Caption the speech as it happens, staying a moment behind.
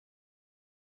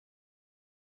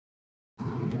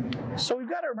So we've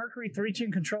got our Mercury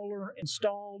 310 controller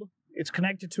installed. It's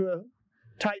connected to a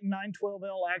Titan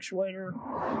 912L actuator,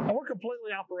 and we're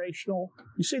completely operational.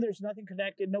 You see there's nothing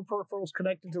connected, no peripherals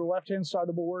connected to the left-hand side of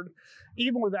the board.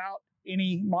 Even without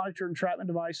any monitor entrapment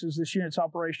devices, this unit's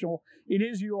operational. It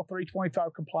is UL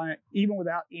 325 compliant, even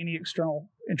without any external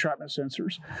entrapment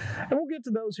sensors. And we'll get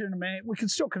to those here in a minute. We can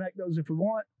still connect those if we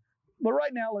want. But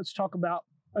right now, let's talk about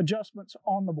adjustments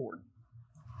on the board.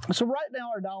 So right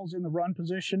now our dial's in the run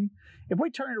position. If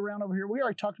we turn it around over here, we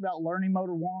already talked about learning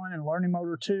motor 1 and learning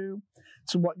motor 2.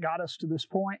 It's what got us to this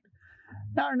point.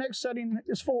 Now our next setting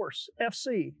is force,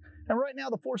 FC. And right now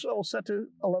the force level is set to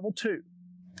a level 2.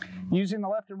 Using the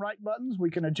left and right buttons, we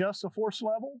can adjust the force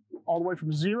level all the way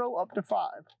from 0 up to 5.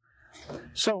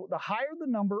 So the higher the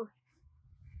number,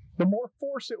 the more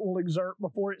force it will exert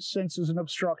before it senses an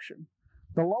obstruction.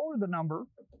 The lower the number,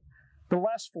 the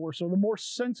less force, or the more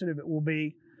sensitive it will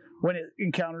be when it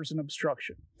encounters an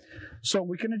obstruction. So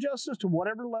we can adjust this to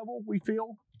whatever level we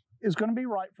feel is going to be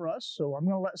right for us. So I'm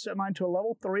going to set mine to a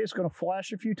level 3. It's going to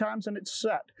flash a few times and it's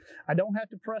set. I don't have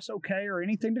to press OK or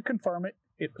anything to confirm it.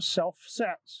 It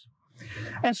self-sets.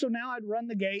 And so now I'd run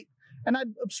the gate and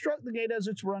I'd obstruct the gate as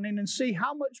it's running and see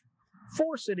how much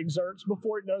force it exerts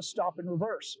before it does stop and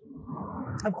reverse.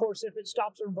 Of course, if it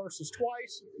stops and reverses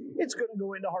twice, it's going to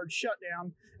go into hard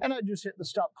shutdown, and I just hit the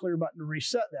stop clear button to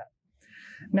reset that.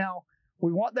 Now,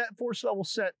 we want that force level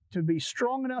set to be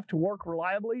strong enough to work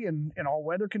reliably in all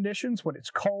weather conditions, when it's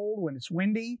cold, when it's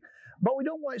windy, but we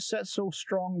don't want it set so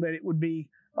strong that it would be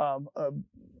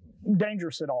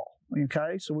dangerous at all,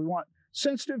 okay? So we want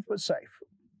sensitive but safe,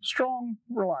 strong,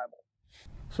 reliable.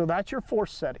 So that's your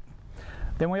force setting.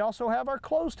 Then we also have our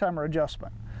close timer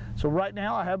adjustment. So right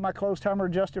now I have my close timer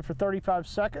adjusted for 35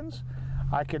 seconds.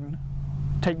 I can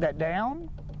take that down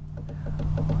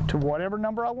to whatever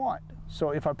number I want.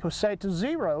 So if I set it to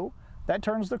 0, that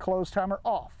turns the close timer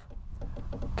off.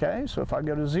 Okay, so if I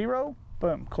go to 0,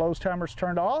 boom, close timer's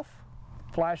turned off,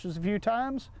 flashes a few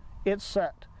times, it's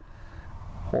set.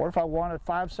 Or if I want a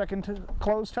 5-second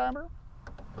close timer,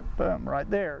 boom, right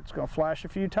there, it's going to flash a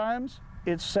few times,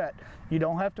 it's set. You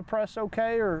don't have to press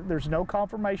OK, or there's no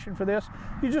confirmation for this.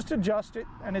 You just adjust it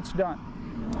and it's done.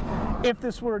 If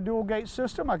this were a dual gate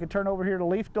system, I could turn over here to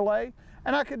leaf delay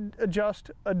and I could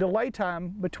adjust a delay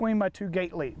time between my 2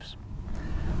 gate leaves.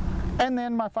 And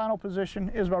then my final position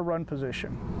is my run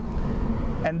position.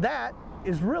 And that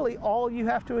is really all you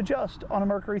have to adjust on a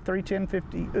Mercury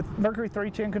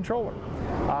 310 controller.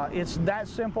 It's that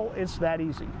simple, it's that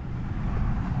easy.